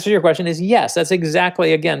to your question is yes. That's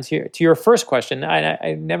exactly, again, to your first question.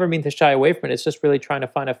 I never mean to shy away from it. It's just really trying to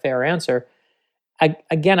find a fair answer. I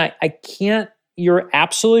can't you're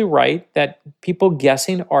absolutely right that people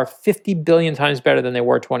guessing are 50 billion times better than they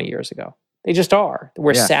were 20 years ago. They just are.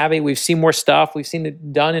 We're Yeah. savvy. We've seen more stuff. We've seen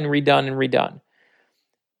it done and redone and redone.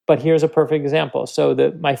 But here's a perfect example.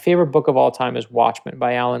 So my favorite book of all time is Watchmen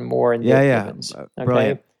by Alan Moore and Dave Gibbons.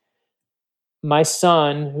 Brilliant. My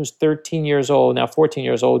son, who's 13 years old, now 14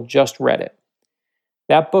 years old, just read it.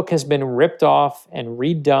 That book has been ripped off and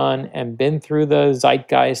redone and been through the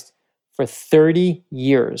zeitgeist for 30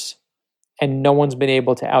 years, and no one's been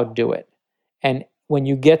able to outdo it. And when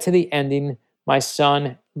you get to the ending, my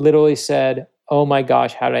son literally said, "Oh my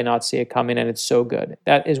gosh, how did I not see it coming?" And it's so good.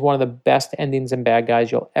 That is one of the best endings in Bad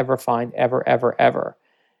Guys you'll ever find, ever, ever, ever.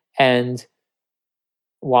 And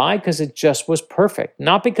why? Because it just was perfect.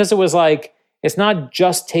 Not because it was like, it's not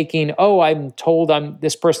just taking, I'm told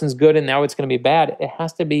this person's good and now it's going to be bad. It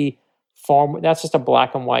has to be far more, that's just a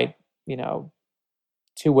black and white,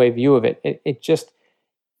 two-way view of it. It just,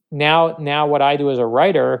 now what I do as a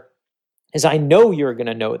writer is I know you're going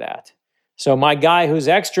to know that. So my guy who's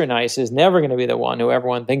extra nice is never going to be the one who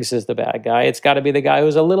everyone thinks is the bad guy. It's got to be the guy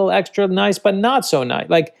who's a little extra nice, but not so nice.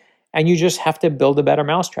 And you just have to build a better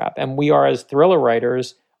mousetrap. And we are, as thriller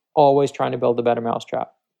writers, always trying to build a better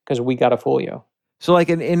mousetrap because we got to fool you. So like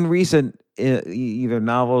in recent either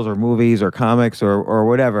novels or movies or comics or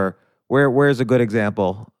whatever, where's a good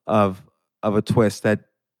example of a twist that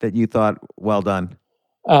you thought well done?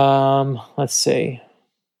 Let's see.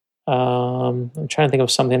 I'm trying to think of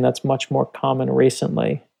something that's much more common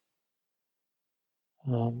recently.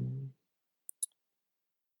 Or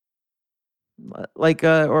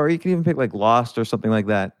you can even pick like Lost or something like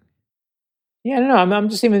that. Yeah, no, I'm trying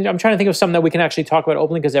to think of something that we can actually talk about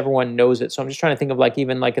openly because everyone knows it. So I'm just trying to think of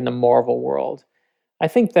even in the Marvel world. I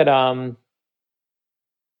think that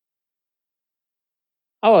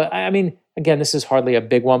I mean, again, this is hardly a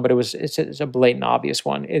big one, but it's a blatant obvious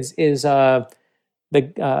one. Is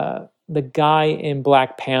the guy in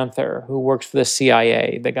Black Panther who works for the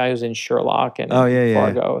CIA, the guy who's in Sherlock and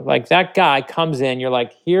Fargo. Like that guy comes in, you're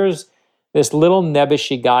like, here's this little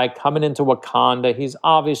nebbishy guy coming into Wakanda. He's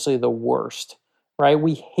obviously the worst, right?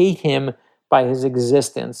 We hate him by his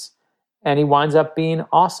existence, and he winds up being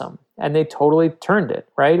awesome. And they totally turned it,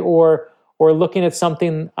 right? Or looking at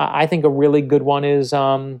something, I think a really good one is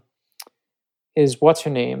what's her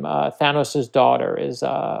name? Thanos' daughter is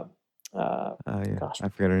gosh, I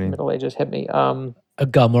forget her name. Middle ages hit me.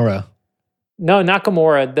 Gamora. No, not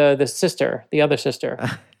Gamora. The sister, the other sister.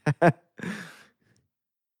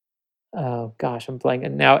 Oh gosh, I'm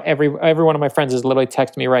blanking now. Every one of my friends is literally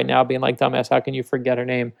texting me right now, being like, "Dumbass, how can you forget her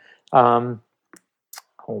name?"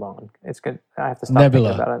 Hold on, it's good. I have to stop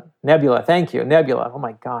thinking about it. Nebula, thank you, Nebula. Oh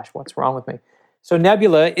my gosh, what's wrong with me? So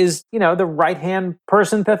Nebula is, the right-hand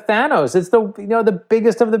person to Thanos. It's the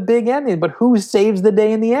biggest of the big ending. But who saves the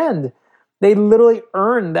day in the end? They literally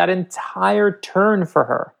earn that entire turn for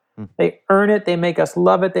her. They earn it. They make us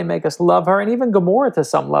love it. They make us love her. And even Gamora, to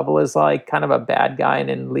some level, is like kind of a bad guy and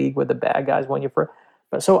in league with the bad guys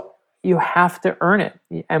so you have to earn it.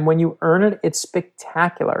 And when you earn it, it's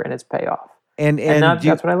spectacular in its payoff. And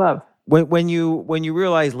that's what I love. When you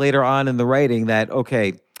realize later on in the writing that,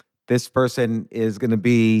 okay, this person is going to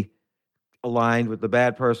be aligned with the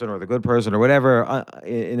bad person or the good person or whatever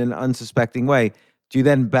in an unsuspecting way, do you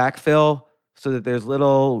then backfill so that there's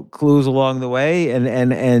little clues along the way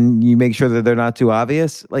and you make sure that they're not too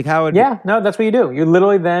obvious? Like how it... Yeah, no, that's what you do. You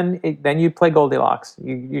literally then you play Goldilocks.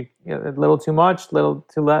 You a little too much, little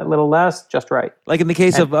less, just right. Like in the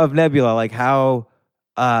case of Nebula, like how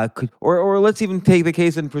or let's even take the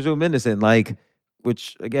case in Presumed Innocent, like,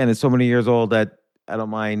 which again is so many years old that I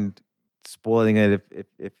don't mind spoiling it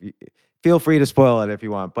if you feel free to spoil it if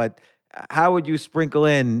you want. But how would you sprinkle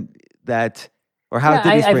in that, or how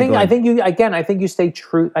did you sprinkle in? I think you stay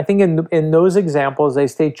true. I think in those examples they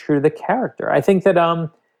stay true to the character. I think that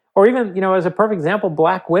or even as a perfect example,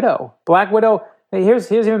 Black Widow.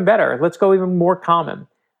 Here's even better. Let's go even more common.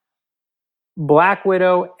 Black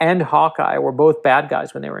Widow and Hawkeye were both bad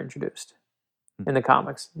guys when they were introduced in the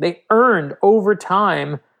comics. They earned over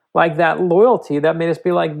time like that loyalty that made us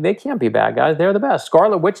be like, they can't be bad guys. They're the best.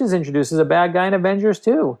 Scarlet Witch is introduced as a bad guy in Avengers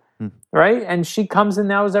 2, right? And she comes in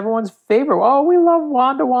now as everyone's favorite. Oh, we love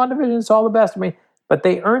Wanda. WandaVision. It's all the best. But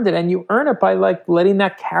they earned it, and you earn it by letting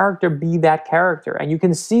that character be that character. And you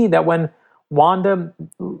can see that when Wanda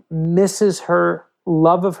misses her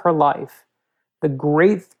love of her life, the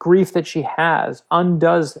great grief that she has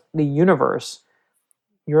undoes the universe.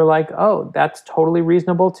 You're like, oh, that's totally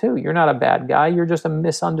reasonable too. You're not a bad guy. You're just a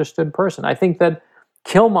misunderstood person. I think that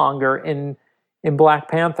Killmonger in Black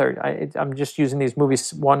Panther, I'm just using these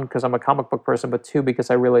movies, one, because I'm a comic book person, but two, because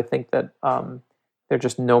I really think that they're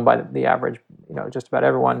just known by the average, just about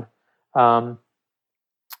everyone,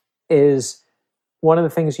 is one of the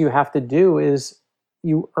things you have to do is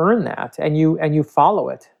you earn that and you follow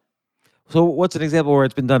it. So what's an example where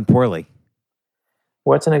it's been done poorly?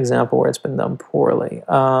 What's an example where it's been done poorly?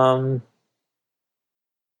 Well,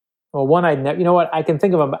 one you know what, I can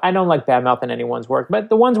think of them. I don't like bad-mouthing anyone's work, but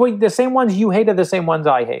the same ones you hate are the same ones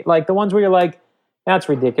I hate. Like the ones where you're like, that's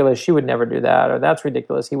ridiculous, she would never do that, or that's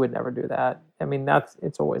ridiculous, he would never do that. I mean,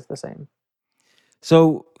 it's always the same.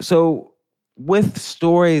 So with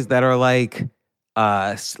stories that are like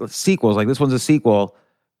sequels, like this one's a sequel,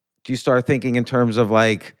 do you start thinking in terms of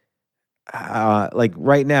like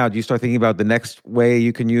right now, do you start thinking about the next way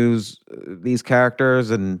you can use these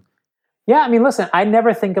characters? And yeah, I mean, listen, I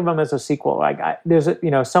never think of them as a sequel. Like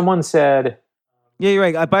someone said, yeah, you're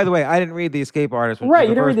right. By the way, I didn't read The Escape Artist. Right,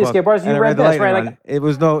 you didn't read The Escape Artist. You read this, right? Like, it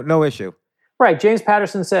was no issue. Right. James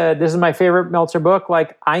Patterson said, this is my favorite Meltzer book.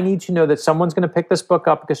 Like, I need to know that someone's going to pick this book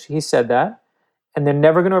up because he said that, and they're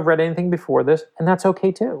never going to have read anything before this, and that's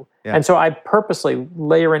okay too. Yeah. And so I purposely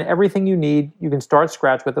layer in everything you need. You can start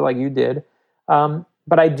scratch with it like you did.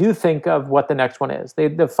 But I do think of what the next one is.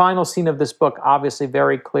 The final scene of this book obviously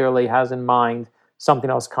very clearly has in mind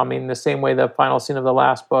something else coming, the same way the final scene of the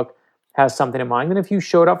last book has something in mind. And if you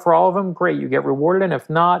showed up for all of them, great, you get rewarded. And if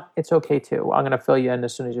not, it's okay too. I'm going to fill you in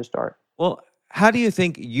as soon as you start. Well, how do you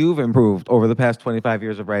think you've improved over the past 25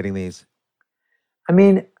 years of writing these? I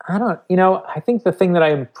mean, I think the thing that I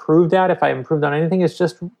improved at, if I improved on anything, is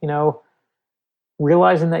just,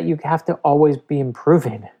 realizing that you have to always be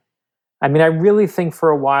improving. I mean, I really think for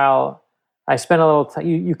a while, I spent a little time,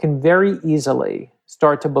 you can very easily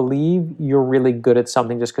start to believe you're really good at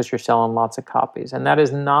something just because you're selling lots of copies. And that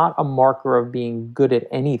is not a marker of being good at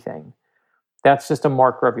anything. That's just a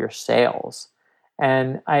marker of your sales.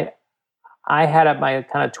 And I had at my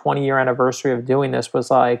kind of 20-year anniversary of doing this was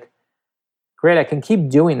like, great, I can keep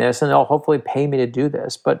doing this and they'll hopefully pay me to do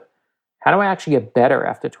this. But how do I actually get better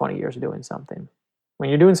after 20 years of doing something? When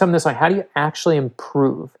you're doing something this way, how do you actually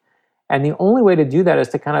improve? And the only way to do that is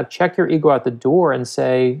to kind of check your ego out the door and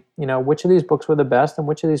say, which of these books were the best and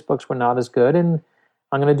which of these books were not as good. And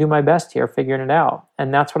I'm going to do my best here figuring it out.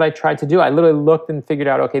 And that's what I tried to do. I literally looked and figured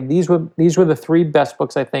out, okay, these were the 3 best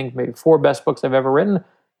books, I think, maybe 4 best books I've ever written.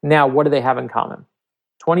 Now, what do they have in common?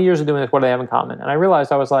 20 years of doing this, what do they have in common? And I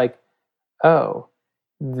realized I was like, oh,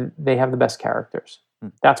 they have the best characters.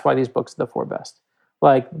 That's why these books are the 4 best.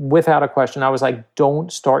 Like, without a question, I was like,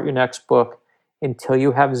 don't start your next book until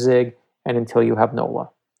you have Zig and until you have Nola.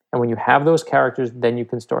 And when you have those characters, then you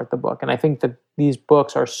can start the book. And I think that these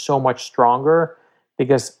books are so much stronger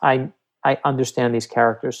because I understand these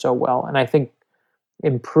characters so well. And I think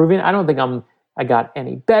improving, I don't think I got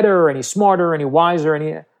any better or any smarter or any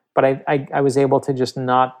wiser, but I was able to just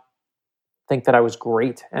not think that I was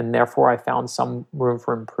great. And therefore I found some room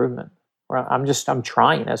for improvement. I'm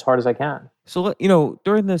trying as hard as I can. So,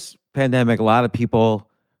 during this pandemic, a lot of people,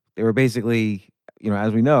 they were basically,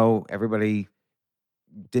 as we know, everybody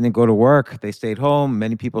didn't go to work. They stayed home.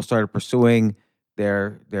 Many people started pursuing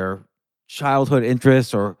their childhood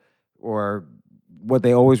interests or what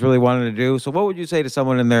they always really wanted to do. So what would you say to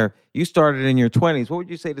someone you started in your 20s. What would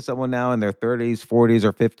you say to someone now in their 30s, 40s,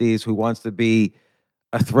 or 50s who wants to be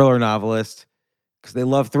a thriller novelist because they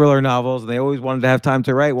love thriller novels and they always wanted to have time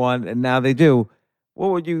to write one and now they do?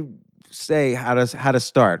 What would you say how to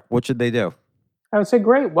start? What should they do? I would say,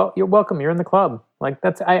 great. Well, you're welcome. You're in the club.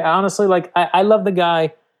 I honestly, I love the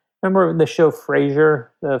guy. Remember the show Frasier?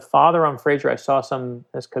 The father on Frasier, I saw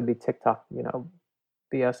this could be TikTok,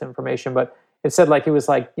 BS information, but it said he was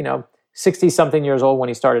 60-something years old when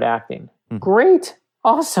he started acting. Great.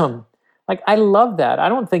 Awesome. I love that. I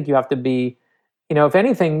don't think you have to be, if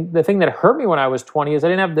anything, the thing that hurt me when I was 20 is I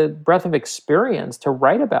didn't have the breadth of experience to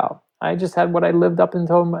write about. I just had what I lived up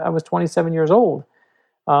until I was 27 years old.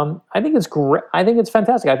 I think it's great. I think it's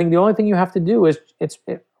fantastic. I think the only thing you have to do is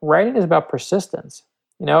writing is about persistence.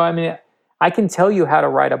 I can tell you how to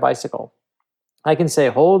ride a bicycle. I can say,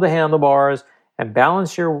 hold the handlebars and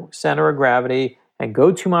balance your center of gravity and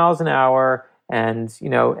go 2 miles an hour. And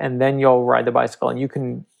then you'll ride the bicycle and you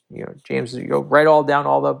can, James, you'll write all down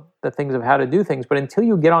all the things of how to do things. But until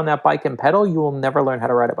you get on that bike and pedal, you will never learn how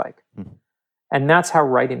to ride a bike. Mm-hmm. And that's how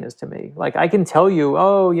writing is to me. I can tell you,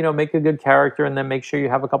 make a good character and then make sure you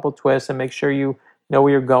have a couple twists and make sure you know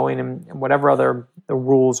where you're going and whatever other the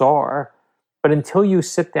rules are. But until you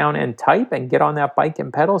sit down and type and get on that bike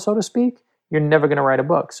and pedal, so to speak, you're never going to write a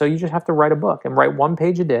book. So you just have to write a book and write 1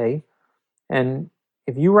 page a day. And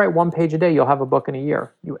if you write 1 page a day, you'll have a book in a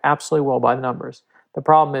year. You absolutely will by the numbers. The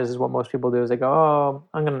problem is what most people do is they go, oh,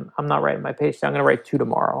 I'm not writing my page today. I'm gonna write 2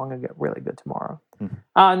 tomorrow. I'm gonna get really good tomorrow.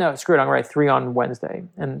 No, screw it. I'm gonna write 3 on Wednesday,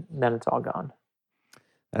 and then it's all gone.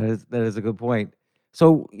 That is a good point.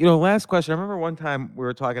 So, last question. I remember one time we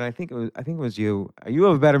were talking. I think it was you. You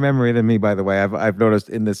have a better memory than me, by the way. I've noticed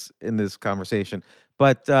in this conversation.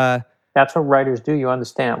 But that's what writers do. You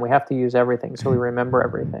understand? We have to use everything so we remember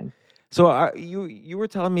everything. So you were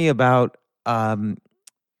telling me about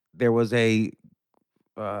there was a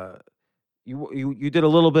you did a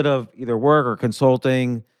little bit of either work or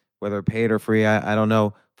consulting, whether paid or free, I don't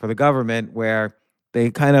know, for the government, where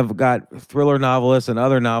they kind of got thriller novelists and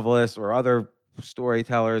other novelists or other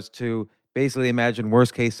storytellers to basically imagine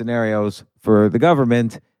worst case scenarios for the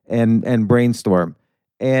government and brainstorm.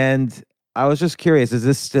 And I was just curious, is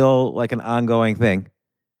this still like an ongoing thing?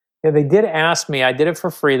 Yeah, they did ask me. I did it for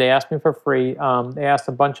free. They asked me for free. They asked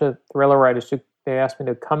a bunch of thriller writers they asked me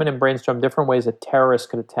to come in and brainstorm different ways that terrorists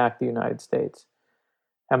could attack the United States.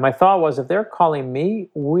 And my thought was, if they're calling me,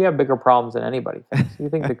 we have bigger problems than anybody thinks. You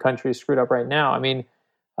think the country is screwed up right now? I mean,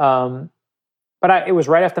 it was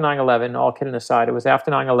right after 9/11. All kidding aside, it was after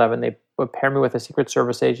 9/11. They would pair me with a Secret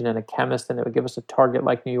Service agent and a chemist, and they would give us a target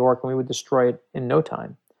like New York, and we would destroy it in no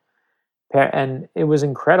time. And it was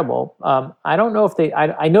incredible. I don't know if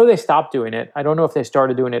I know they stopped doing it. I don't know if they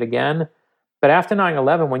started doing it again. But after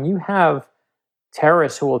 9/11, when you have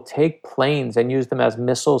terrorists who will take planes and use them as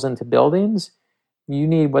missiles into buildings, you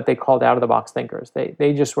need what they called out-of-the-box thinkers.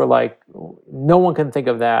 They just were like, no one can think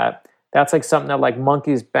of that. That's like something that like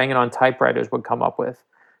monkeys banging on typewriters would come up with.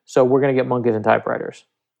 So we're going to get monkeys and typewriters.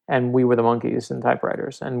 And we were the monkeys and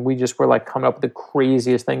typewriters. And we just were like coming up with the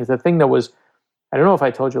craziest things. The thing that was, I don't know if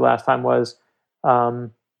I told you last time, was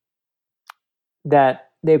that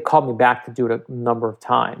they called me back to do it a number of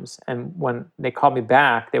times. And when they called me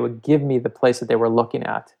back, they would give me the place that they were looking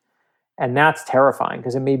at. And that's terrifying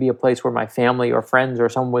because it may be a place where my family or friends or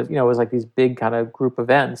someone was, it was like these big kind of group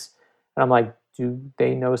events. And I'm like, do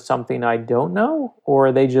they know something I don't know? Or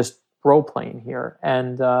are they just role playing here?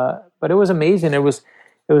 And, but it was amazing. It was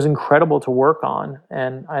incredible to work on.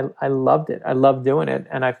 And I loved it. I loved doing it.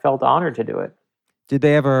 And I felt honored to do it. Did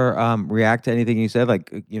they ever react to anything you said,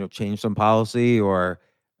 like change some policy or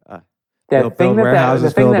build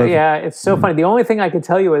warehouses? It's so funny. The only thing I could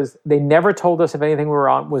tell you is they never told us if anything we were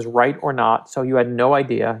on was right or not. So you had no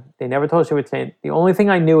idea. They never told us they would say. The only thing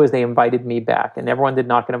I knew is they invited me back, and everyone did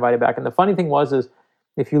not get invited back. And the funny thing is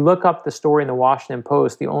if you look up the story in the Washington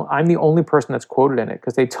Post, I'm the only person that's quoted in it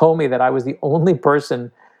because they told me that I was the only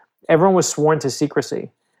person. Everyone was sworn to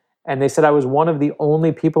secrecy. And they said I was one of the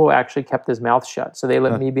only people who actually kept his mouth shut. So they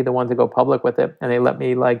let me be the one to go public with it. And they let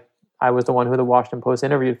me, I was the one who the Washington Post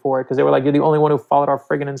interviewed for it because they were like, you're the only one who followed our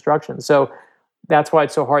friggin' instructions. So that's why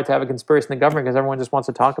it's so hard to have a conspiracy in the government because everyone just wants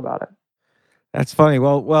to talk about it. That's funny.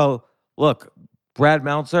 Well, look, Brad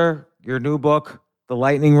Meltzer, your new book, The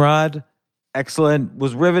Lightning Rod, excellent,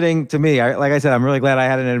 was riveting to me. Like I said, I'm really glad I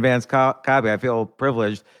had an advanced copy. I feel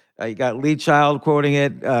privileged. You got Lee Child quoting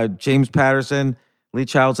it, James Patterson. Lee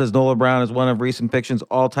Child says Nola Brown is one of recent fiction's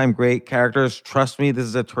all-time great characters. Trust me, this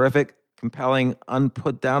is a terrific, compelling,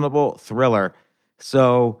 unputdownable thriller.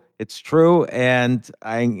 So it's true, and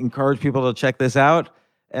I encourage people to check this out.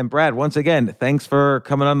 And Brad, once again, thanks for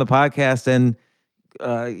coming on the podcast and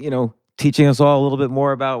teaching us all a little bit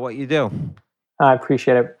more about what you do. I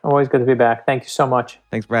appreciate it. Always good to be back. Thank you so much.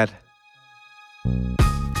 Thanks, Brad.